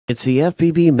It's the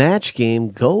FBB Match Game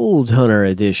Gold Hunter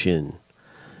Edition,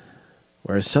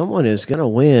 where someone is going to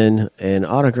win an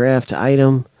autographed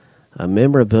item, a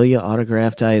memorabilia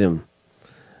autographed item.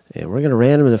 And we're going to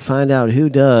random to find out who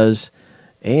does.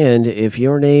 And if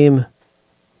your name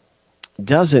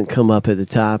doesn't come up at the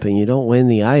top and you don't win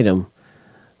the item,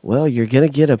 well, you're going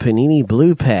to get a Panini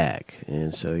Blue Pack.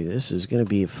 And so this is going to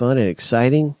be fun and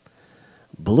exciting.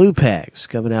 Blue Packs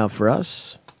coming out for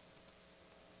us.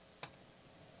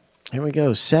 Here we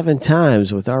go, 7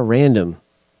 times with our random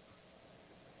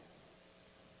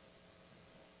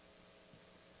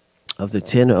of the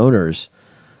 10 owners.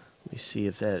 Let me see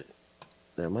if there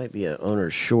might be an owner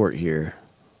short here.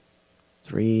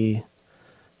 3,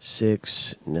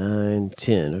 6, 9,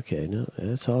 10. Okay, no,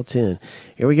 that's all 10.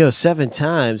 Here we go, 7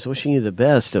 times. Wishing you the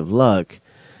best of luck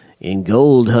in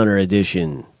Gold Hunter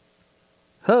Edition.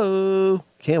 Ho!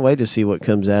 Can't wait to see what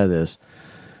comes out of this.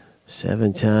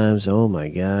 7 times. Oh my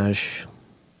gosh.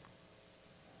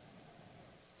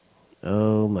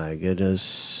 Oh my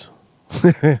goodness.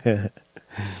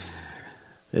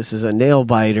 This is a nail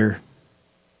biter.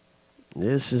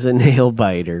 This is a nail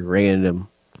biter. Random.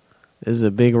 This is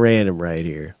a big random right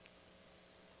here.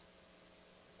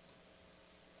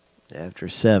 After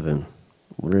 7.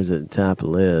 Where's it at the top of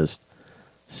the list?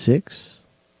 6.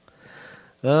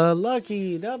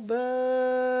 Lucky number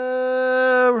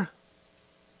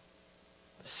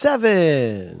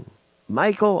 7.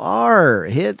 Michael R.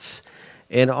 hits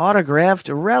an autographed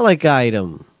relic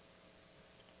item.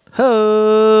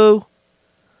 Ho!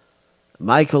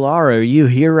 Michael R., are you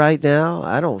here right now?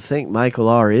 I don't think Michael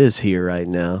R. is here right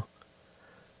now.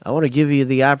 I want to give you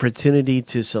the opportunity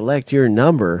to select your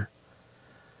number.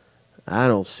 I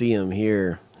don't see him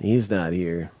here. He's not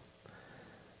here.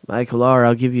 Michael R.,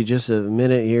 I'll give you just a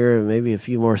minute here, maybe a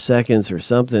few more seconds or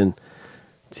something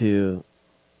to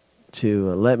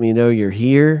let me know you're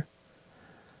here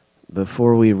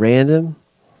before we random.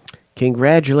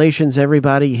 Congratulations,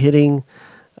 everybody, hitting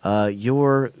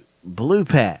your blue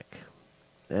pack.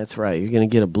 That's right. You're going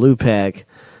to get a blue pack.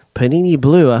 Panini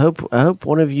Blue. I hope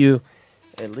one of you,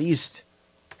 at least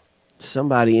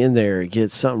somebody in there,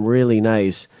 gets something really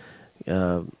nice.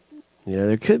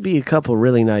 There could be a couple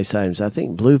really nice items. I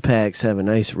think blue packs have a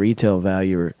nice retail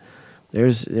value.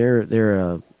 They're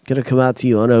going to come out to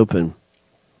you unopened.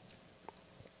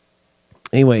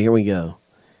 Anyway, here we go.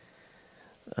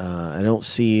 I don't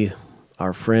see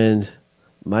our friend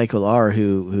Michael R.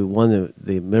 who won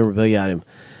the memorabilia item.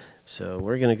 So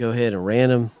we're going to go ahead and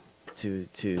random to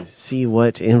see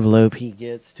what envelope he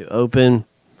gets to open.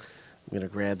 I'm going to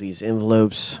grab these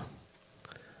envelopes.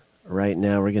 Right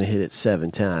now we're going to hit it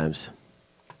 7 times.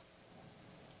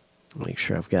 Make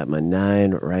sure I've got my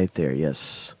 9 right there.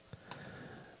 Yes.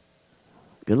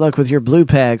 Good luck with your blue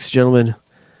packs, gentlemen.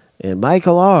 And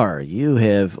Michael R., you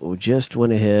have just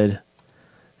went ahead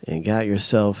and got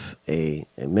yourself a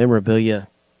memorabilia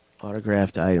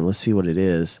autographed item. Let's see what it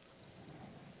is.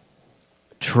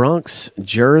 Trunks,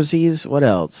 jerseys, what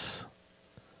else?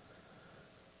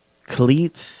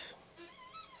 Cleats.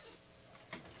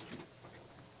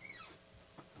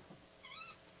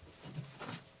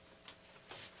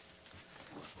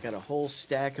 Got a whole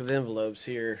stack of envelopes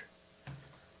here.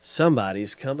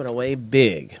 Somebody's coming away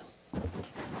big.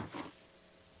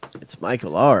 It's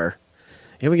Michael R.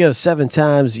 Here we go, 7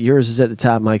 times. Yours is at the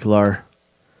top, Michael R.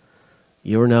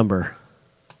 Your number.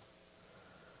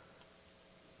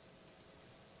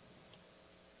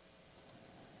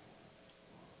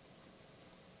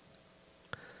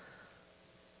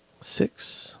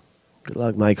 Six. Good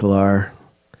luck, Michael R.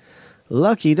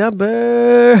 Lucky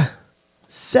number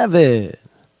 7.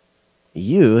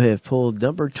 You have pulled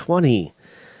number 20.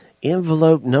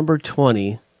 Envelope number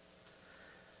 20.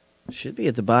 Should be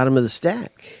at the bottom of the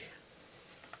stack.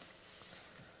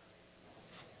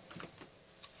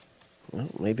 Well,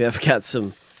 maybe I've got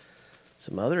some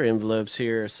other envelopes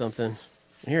here or something.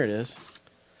 Here it is.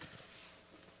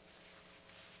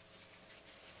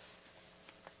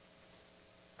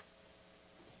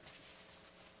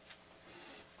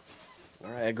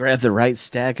 All right, I grabbed the right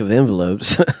stack of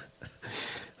envelopes.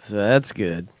 So that's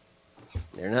good.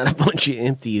 They're not a bunch of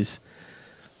empties.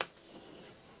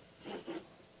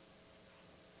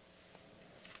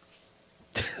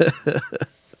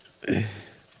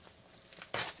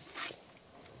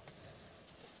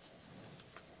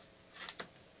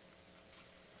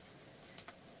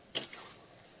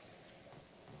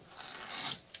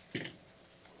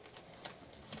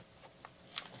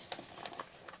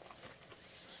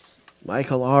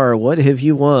 Michael R., what have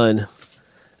you won?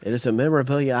 It is a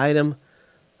memorabilia item.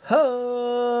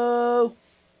 Ho!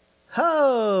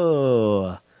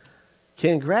 Ho!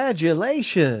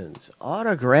 Congratulations.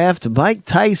 Autographed Mike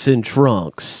Tyson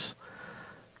trunks.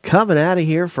 Coming out of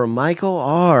here from Michael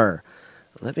R.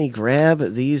 Let me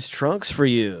grab these trunks for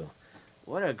you.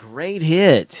 What a great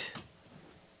hit.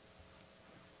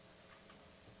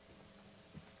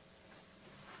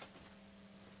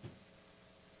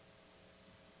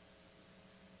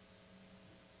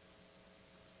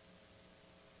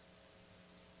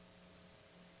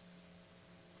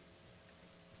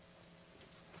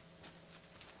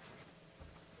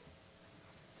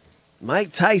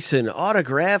 Mike Tyson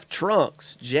autographed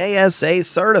trunks. JSA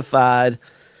certified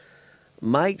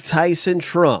Mike Tyson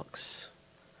trunks.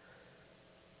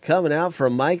 Coming out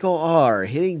from Michael R.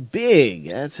 Hitting big.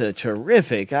 That's a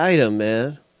terrific item,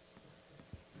 man.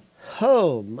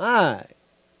 Oh, my.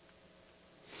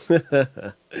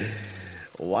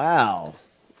 Wow.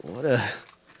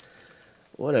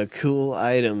 What a cool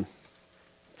item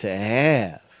to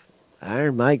have.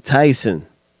 Iron Mike Tyson.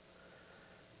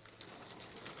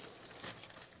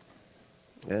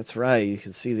 That's right. You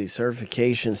can see the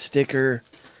certification sticker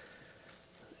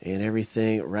and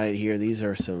everything right here. These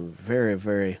are some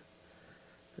very,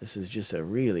 this is just a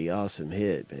really awesome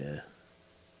hit, man.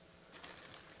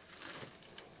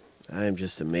 I am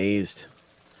just amazed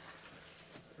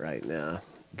right now.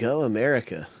 Go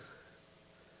America.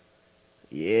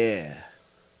 Yeah.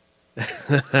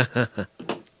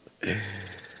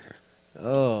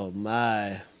 Oh,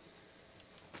 my.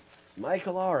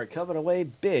 Michael R. coming away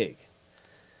big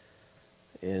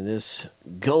in this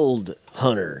Gold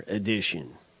Hunter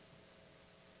edition.